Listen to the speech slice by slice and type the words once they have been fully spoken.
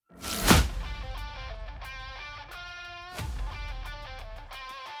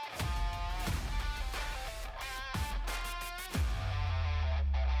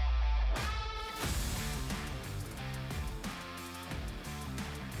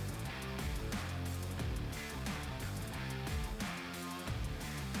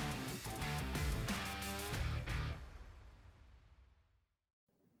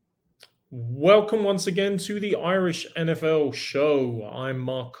Welcome once again to the Irish NFL show. I'm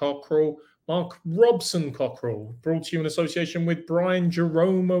Mark Cockrell, Mark Robson Cockrell, brought to you in association with Brian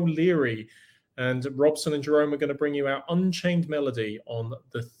Jerome O'Leary. And Robson and Jerome are going to bring you our Unchained Melody on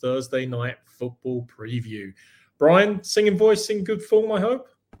the Thursday night football preview. Brian, singing voice in good form, I hope.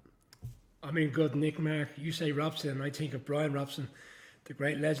 I mean, good Nick Mark. You say Robson, and I think of Brian Robson, the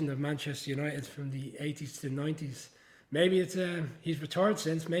great legend of Manchester United from the 80s to the 90s. Maybe it's he's retired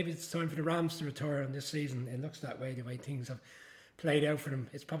since. Maybe it's time for the Rams to retire on this season. It looks that way, the way things have played out for them.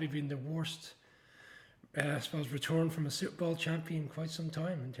 It's probably been the worst, I suppose, return from a Super Bowl champion in quite some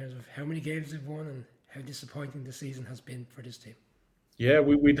time in terms of how many games they've won and how disappointing the season has been for this team. Yeah,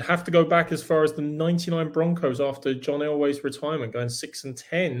 we'd have to go back as far as the 99 Broncos after John Elway's retirement, going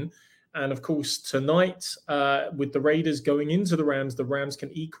 6-10. And of course, tonight, with the Raiders going into the Rams can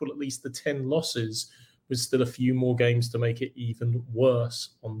equal at least the 10 losses, with still a few more games to make it even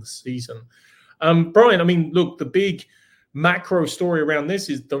worse on the season. Brian, I mean, look, the big macro story around this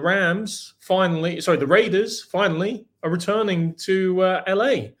is the Raiders finally are returning to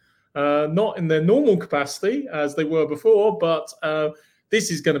LA. Not in their normal capacity as they were before, but this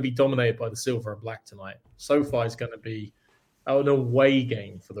is going to be dominated by the silver and black tonight. SoFi is going to be an away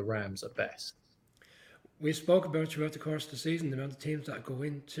game for the Rams at best. We spoke about throughout the course of the season the amount of teams that go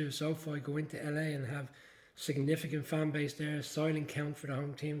into SoFi, go into LA and have significant fan base there, silent count for the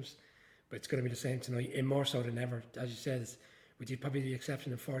home teams. But it's going to be the same tonight, and more so than ever. As you said, with probably the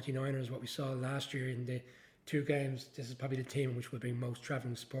exception of 49ers, what we saw last year in the two games, this is probably the team which will bring most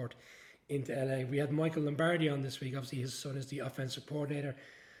travelling support into LA. We had Michael Lombardi on this week. Obviously, his son is the offensive coordinator.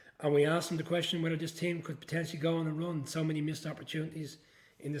 And we asked him the question whether this team could potentially go on a run. So many missed opportunities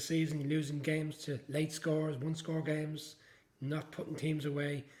in the season, losing games to late scores, one-score games, not putting teams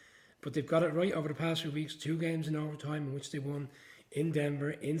away. But they've got it right over the past few weeks. 2 games in overtime in which they won in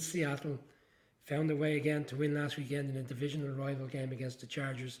Denver, in Seattle. Found a way again to win last weekend in a divisional rival game against the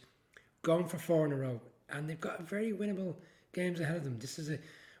Chargers. Going for 4 in a row. And they've got very winnable games ahead of them.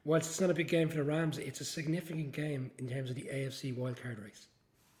 Whilst it's not a big game for the Rams, it's a significant game in terms of the AFC wildcard race.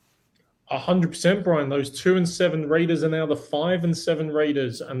 100%, Brian. Those 2-7 Raiders are now the 5-7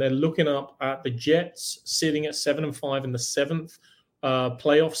 Raiders, and they're looking up at the Jets, sitting at 7-5 in the 7th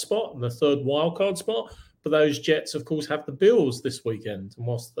playoff spot, the 3rd wildcard spot. But those Jets, of course, have the Bills this weekend, and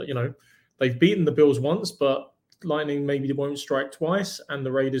whilst they've beaten the Bills once, but Lightning maybe won't strike twice, and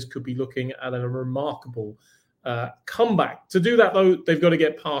the Raiders could be looking at a remarkable comeback. To do that, though, they've got to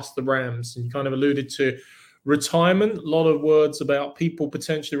get past the Rams, and you kind of alluded to retirement. A lot of words about people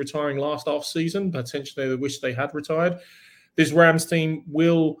potentially retiring last off season. Potentially they wish they had retired. This Rams team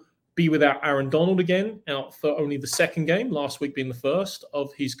will be without Aaron Donald again, out for only the 2nd game, last week being the 1st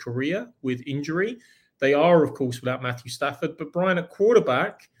of his career with injury. They are, of course, without Matthew Stafford. But Brian, at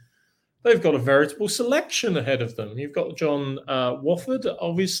quarterback, they've got a veritable selection ahead of them. You've got John Wofford,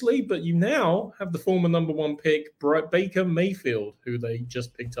 obviously, but you now have the former number 1 pick, Baker Mayfield, who they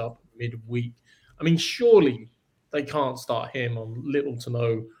just picked up midweek. I mean, surely they can't start him on little to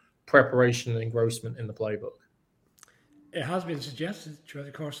no preparation and engrossment in the playbook. It has been suggested throughout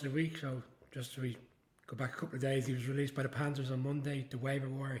the course of the week. So just to go back a couple of days, he was released by the Panthers on Monday. The waiver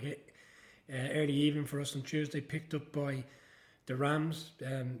wire hit early evening for us on Tuesday, picked up by the Rams.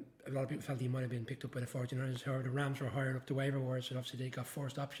 A lot of people felt he might have been picked up by the 49ers. However, the Rams were higher up the waiver wire, so obviously they got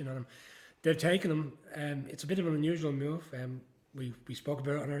first option on him. They've taken him. It's a bit of an unusual move. We spoke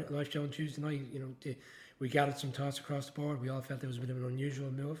about it on our live show on Tuesday night. We gathered some thoughts across the board. We all felt it was a bit of an unusual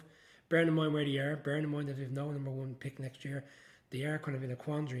move. Bearing in mind where they are, bearing in mind that they've no number 1 pick next year, they are kind of in a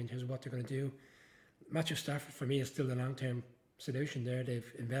quandary in terms of what they're going to do. Matthew Stafford, for me, is still the long-term solution there.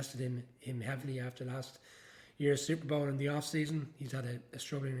 They've invested in him heavily after last year's Super Bowl in the off-season. He's had a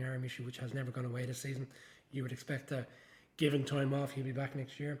struggling arm issue which has never gone away this season. You would expect that given time off, he'll be back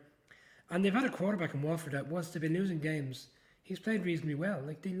next year. And they've had a quarterback in Wolford that, once they've been losing games, he's played reasonably well.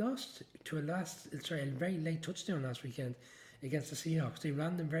 Like, they lost to a very late touchdown last weekend against the Seahawks. They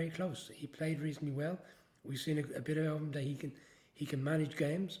ran them very close. He played reasonably well. We've seen a bit of him that he can manage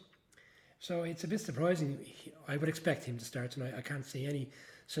games. So it's a bit surprising. I would expect him to start tonight. I can't see any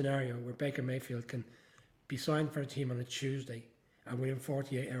scenario where Baker Mayfield can be signed for a team on a Tuesday and within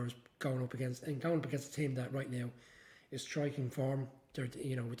 48 hours going up against a team that right now is striking form. They're,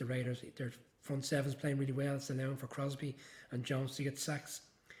 with the Raiders, their front seven's playing really well. It's allowing for Crosby and Jones to get sacks,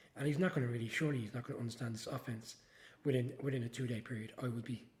 and he's not going to understand this offense within a 2-day period. I would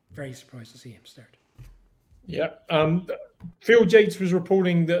be very surprised to see him start. Yeah. Phil Yates was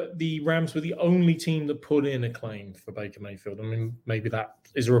reporting that the Rams were the only team that put in a claim for Baker Mayfield. I mean, maybe that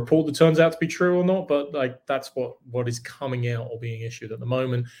is a report that turns out to be true or not, but like that's what is coming out or being issued at the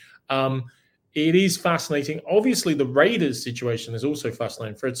moment. It is fascinating. Obviously, the Raiders situation is also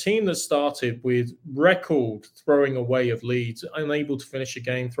fascinating for a team that started with record throwing away of leads, unable to finish a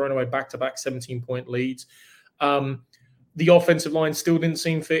game, throwing away back-to-back 17-point leads. The offensive line still didn't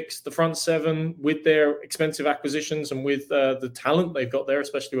seem fixed. The front seven, with their expensive acquisitions and with the talent they've got there,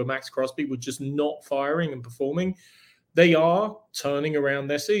 especially with Max Crosby, were just not firing and performing. They are turning around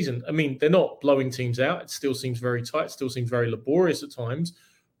their season. I mean, they're not blowing teams out. It still seems very tight. It still seems very laborious at times.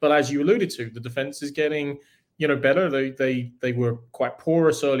 But as you alluded to, the defense is getting better. They were quite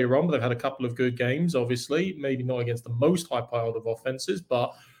porous earlier on, but they've had a couple of good games. Obviously, maybe not against the most high-piled of offenses,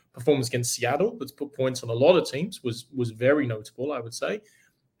 but performance against Seattle that's put points on a lot of teams was very notable, I would say.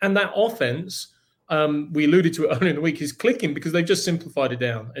 And that offense, we alluded to it earlier in the week, is clicking because they've just simplified it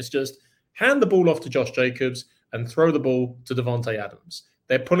down. It's just hand the ball off to Josh Jacobs and throw the ball to Davante Adams.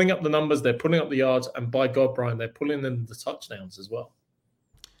 They're pulling up the numbers, they're putting up the yards, and by God, Brian, they're pulling in the touchdowns as well.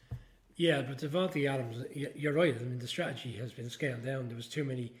 Yeah, but Davante Adams, you're right. I mean, the strategy has been scaled down. There was too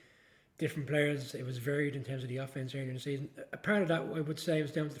many different players. It was varied in terms of the offense earlier in the season. A part of that, I would say,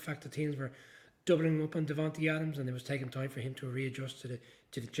 was down to the fact that teams were doubling up on Davante Adams, and it was taking time for him to readjust to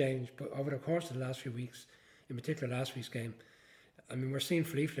the change. But over the course of the last few weeks, in particular last week's game, I mean, we're seeing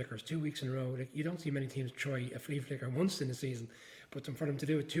flea flickers 2 weeks in a row. Like, you don't see many teams try a flea flicker once in the season, but for them to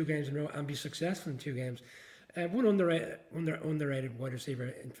do it 2 games in a row and be successful in 2 games. One underrated wide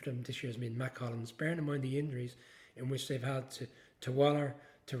receiver for them this year has been Matt Collins. Bearing in mind the injuries in which they've had to Waller,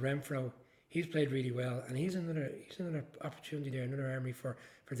 to Renfro, he's played really well, and he's another opportunity there, another army for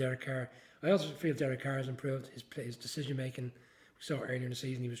Derek Carr. I also feel Derek Carr has improved his decision making. We saw earlier in the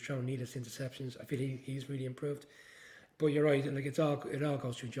season he was throwing needless interceptions. I feel he's really improved. But you're right, like it all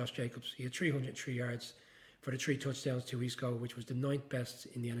goes through Josh Jacobs. He had 303 yards for the 3 touchdowns 2 weeks ago, which was the 9th best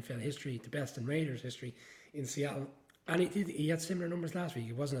in the NFL history, the best in Raiders history in Seattle. And he had similar numbers last week.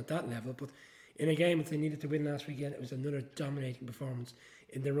 He wasn't at that level, but in a game that they needed to win last weekend, it was another dominating performance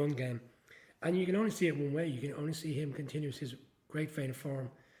in the run game. And you can only see it one way. You can only see him continue his great vein of form,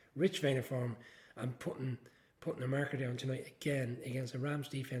 rich vein of form, and putting a marker down tonight again against a Rams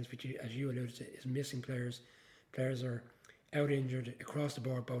defense, which, as you alluded to, is missing players. Players are out injured across the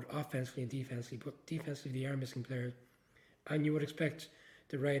board, both offensively and defensively. But defensively, they are missing players. And you would expect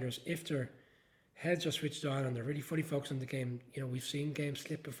the Raiders, if their heads are switched on and they're really fully focused on the game, we've seen games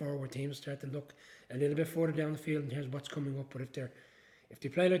slip before where teams start to look a little bit further down the field in terms of what's coming up. But if they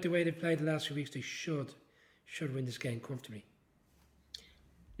play like the way they've played the last few weeks, they should win this game comfortably.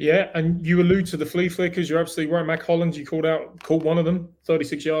 Yeah, and you allude to the flea flickers. You're absolutely right. Mac Hollins, you caught one of them,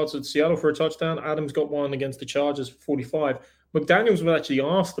 36 yards at Seattle for a touchdown. Adams got one against the Chargers for 45. McDaniels was actually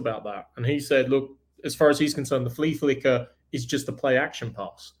asked about that, and he said, look, as far as he's concerned, the flea flicker is just a play action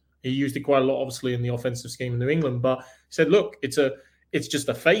pass. He used it quite a lot, obviously, in the offensive scheme in New England, but he said, look, it's just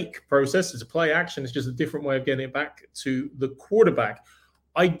a fake process. It's a play action. It's just a different way of getting it back to the quarterback.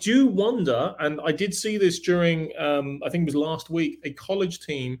 I do wonder, and I did see this during, I think it was last week, a college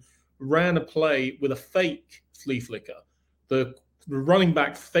team ran a play with a fake flea flicker. The running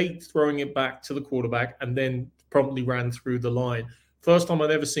back faked throwing it back to the quarterback and then promptly ran through the line. First time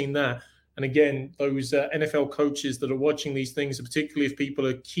I'd ever seen that. And again, those NFL coaches that are watching these things, particularly if people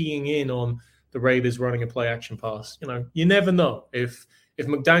are keying in on the Raiders running a play action pass, you never know. If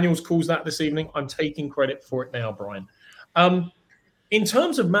McDaniels calls that this evening, I'm taking credit for it now, Brian. In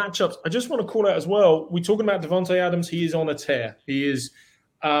terms of matchups, I just want to call out as well, we're talking about Davante Adams. He is on a tear. He is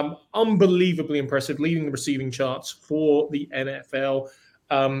unbelievably impressive, leading the receiving charts for the NFL.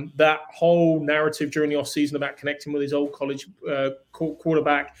 That whole narrative during the offseason about connecting with his old college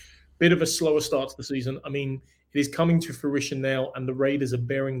quarterback, bit of a slower start to the season. I mean, it is coming to fruition now, and the Raiders are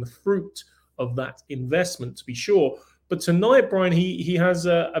bearing the fruit of that investment, to be sure. But tonight, Brian, he has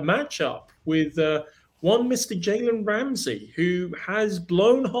a matchup with one Mr. Jalen Ramsey, who has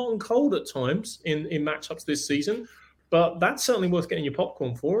blown hot and cold at times in matchups this season. But that's certainly worth getting your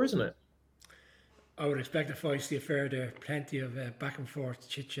popcorn for, isn't it? I would expect a feisty affair there. Plenty of back and forth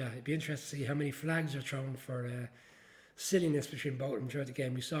chit-chat. It'd be interesting to see how many flags are thrown for silliness between both of them throughout the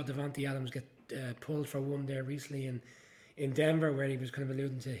game. We saw Davante Adams get pulled for one there recently in Denver, where he was kind of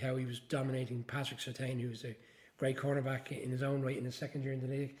alluding to how he was dominating Patrick Surtain, who was a great cornerback in his own right in his second year in the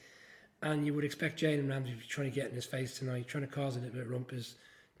league. And you would expect Jalen Ramsey to be trying to get in his face tonight, trying to cause a little bit of rumpus,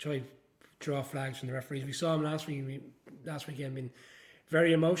 try to draw flags from the referees. We saw him last weekend being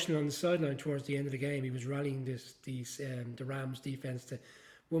very emotional on the sideline towards the end of the game. He was rallying the Rams defense to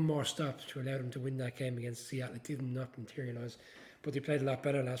one more stop to allow them to win that game against Seattle. It did not materialise, but they played a lot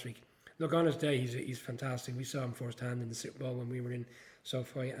better last week. Look, on his day, he's fantastic. We saw him firsthand in the Super Bowl when we were in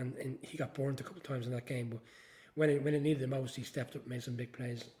SoFi, and he got burnt a couple of times in that game. But when it needed the most, he stepped up, made some big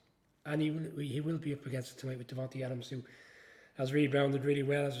plays, and he will be up against it tonight with Davante Adams, who has rebounded really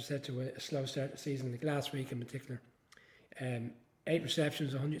well, as I said, to a slow start to the season, like last week in particular. 8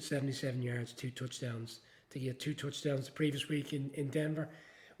 receptions, 177 yards, 2 touchdowns. I think he had 2 touchdowns the previous week in Denver.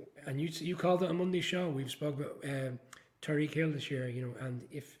 And you called it on Monday's show. We've spoken about Tyreek Hill this year, and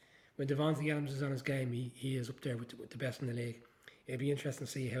when Davante Adams is on his game, he is up there with the best in the league. It'd be interesting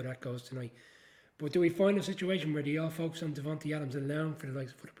to see how that goes tonight. But do we find a situation where they all focus on Davante Adams, allowing for the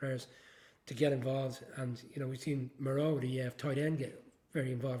likes of other players to get involved? And we've seen Moreau, the tight end, get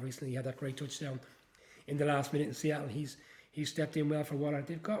very involved recently. He had that great touchdown in the last minute in Seattle. He's stepped in well for Waller.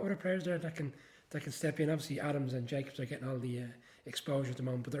 They've got other players there that can step in. Obviously, Adams and Jacobs are getting all the exposure at the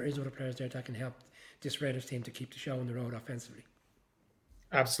moment, but there is other players there that can help this Raiders team to keep the show on the road offensively.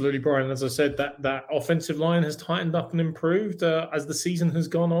 Absolutely, Brian. As I said, that offensive line has tightened up and improved as the season has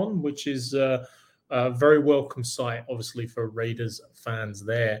gone on, which is a very welcome sight, obviously, for Raiders fans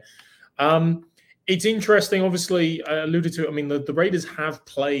there. It's interesting, obviously, I alluded to it. I mean, the Raiders have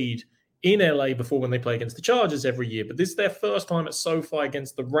played in LA before when they play against the Chargers every year, but this is their first time at SoFi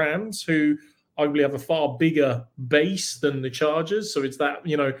against the Rams, who arguably have a far bigger base than the Chargers. So it's that,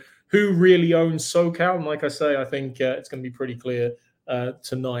 who really owns SoCal. And like I say, I think it's going to be pretty clear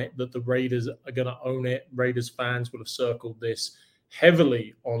tonight that the Raiders are going to own it. Raiders fans would have circled this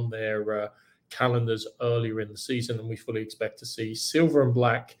heavily on their calendars earlier in the season, and we fully expect to see silver and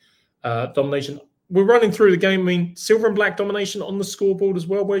black domination. We're running through the game. I mean, silver and black domination on the scoreboard as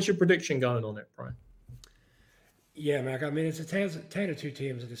well. Where's your prediction going on it, Brian? Yeah, Mark. I mean, it's a tale of two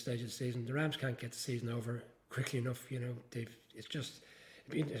teams at this stage of the season. The Rams can't get the season over quickly enough. It's just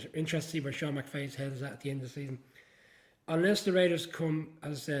interesting to see where Sean McVay's head is at the end of the season. Unless the Raiders come,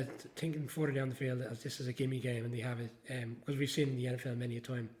 as I said, thinking further down the field as this is a gimme game, and they have it, because we've seen in the NFL many a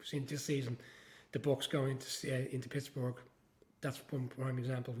time. We've seen this season the Bucs going into Pittsburgh. That's one prime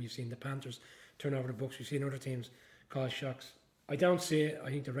example. We've seen the Panthers turn over the Bucs. We've seen other teams cause shocks. I don't see it. I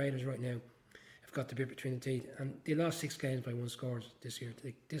think the Raiders right now have got the bit between the teeth, and they lost 6 games by 1 score this year.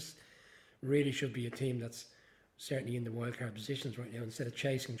 This really should be a team that's certainly in the wildcard positions right now instead of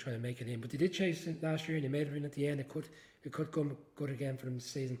chasing, trying to make it in. But they did chase it last year and they made it in at the end. It could come good again for them this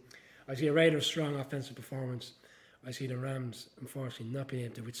season. I see a Raiders' strong offensive performance. I see the Rams, unfortunately, not being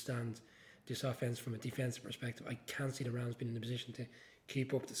able to withstand this offense from a defensive perspective. I can't see the Rams being in a position to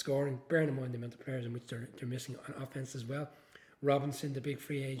keep up the scoring, bearing in mind the amount of players in which they're missing on offense as well. Robinson, the big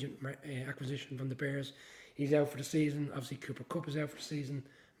free agent acquisition from the Bears, he's out for the season. Obviously, Cooper Kupp is out for the season.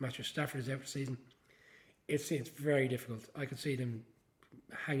 Matthew Stafford is out for the season. It's very difficult. I could see them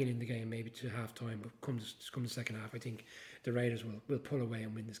hanging in the game maybe to half time, but come the second half, I think the Raiders will pull away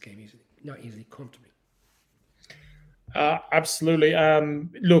and win this game easily. Not easily, comfortably. Absolutely.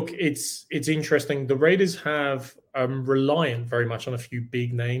 Look, it's interesting. The Raiders have reliant very much on a few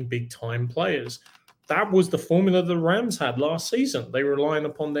big time players. That was the formula the Rams had last season. They were relying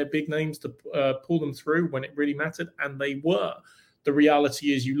upon their big names to pull them through when it really mattered, and they were. The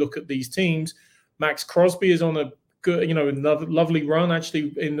reality is, you look at these teams. Max Crosby is on a good, another lovely run.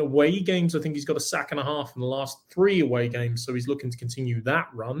 Actually, in away games, I think he's got a sack and a half in the last 3 away games, so he's looking to continue that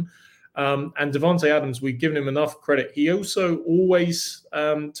run. And Davante Adams, we've given him enough credit. He also always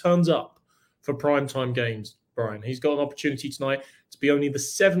turns up for primetime games, Brian. He's got an opportunity tonight to be only the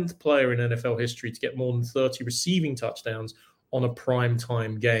 7th player in NFL history to get more than 30 receiving touchdowns on a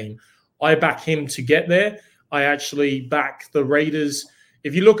primetime game. I back him to get there. I actually back the Raiders.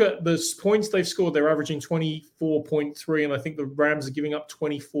 If you look at the points they've scored, they're averaging 24.3, and I think the Rams are giving up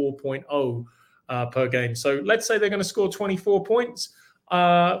 24.0 per game. So let's say they're going to score 24 points.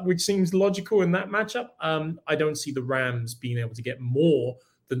 Which seems logical in that matchup. I don't see the Rams being able to get more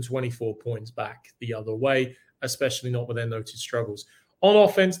than 24 points back the other way, especially not with their noted struggles. On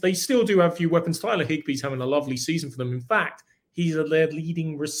offense, they still do have a few weapons. Tyler Higbee's having a lovely season for them. In fact, he's their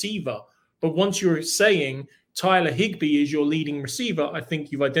leading receiver. But once you're saying Tyler Higbee is your leading receiver, I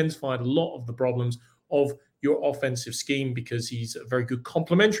think you've identified a lot of the problems of your offensive scheme, because he's a very good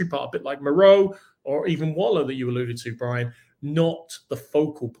complementary part, a bit like Moreau or even Waller that you alluded to, Brian. Not the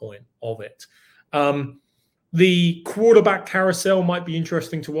focal point of it. The quarterback carousel might be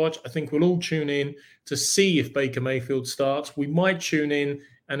interesting to watch. I think we'll all tune in to see if Baker Mayfield starts. We might tune in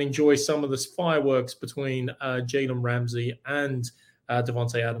and enjoy some of the fireworks between Jalen Ramsey and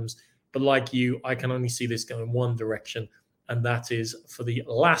Davante Adams. But like you, I can only see this going one direction, and that is for the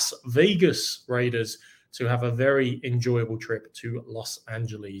Las Vegas Raiders to have a very enjoyable trip to Los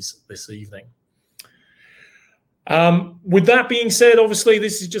Angeles this evening. With that being said, obviously,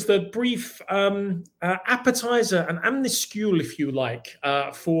 this is just a brief appetizer, an amniscule, if you like,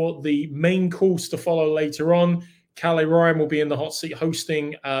 for the main course to follow later on. Callie Ryan will be in the hot seat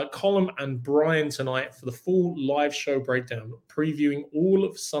hosting Colm and Brian tonight for the full live show breakdown, previewing all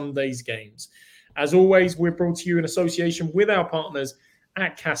of Sunday's games. As always, we're brought to you in association with our partners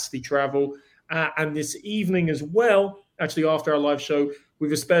at Cassidy Travel. And this evening as well, actually after our live show, we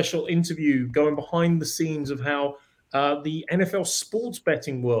have a special interview going behind the scenes of how the NFL sports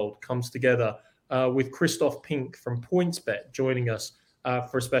betting world comes together with Christoph Pink from PointsBet joining us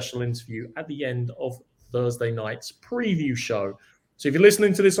for a special interview at the end of Thursday night's preview show. So if you're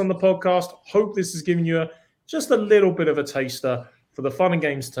listening to this on the podcast, hope this has given you just a little bit of a taster for the fun and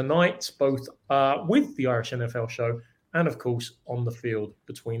games tonight, both with the Irish NFL show and, of course, on the field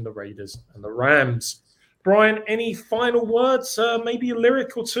between the Raiders and the Rams. Brian, any final words? Maybe a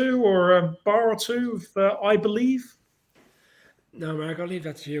lyric or two or a bar or two of I Believe? No, Mark, I'll leave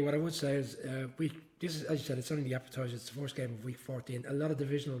that to you. What I would say is, this is, as you said, it's only the appetizer. It's the first game of week 14. A lot of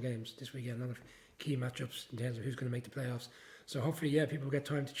divisional games this weekend, a lot of key matchups in terms of who's going to make the playoffs. So hopefully, people get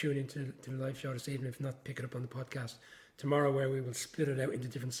time to tune into the live show this evening. If not, pick it up on the podcast tomorrow, where we will split it out into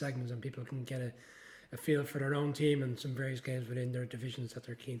different segments and people can get a feel for their own team and some various games within their divisions that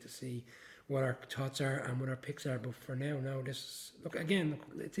they're keen to see what our thoughts are and what our picks are. But for now, it's an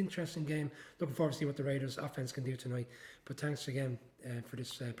interesting game. Looking forward to see what the Raiders offense can do tonight. But thanks again for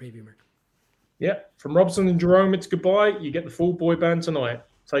this preview, Mark. Yeah, from Robson and Jerome, it's goodbye. You get the full boy band tonight.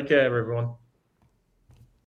 Take care, everyone.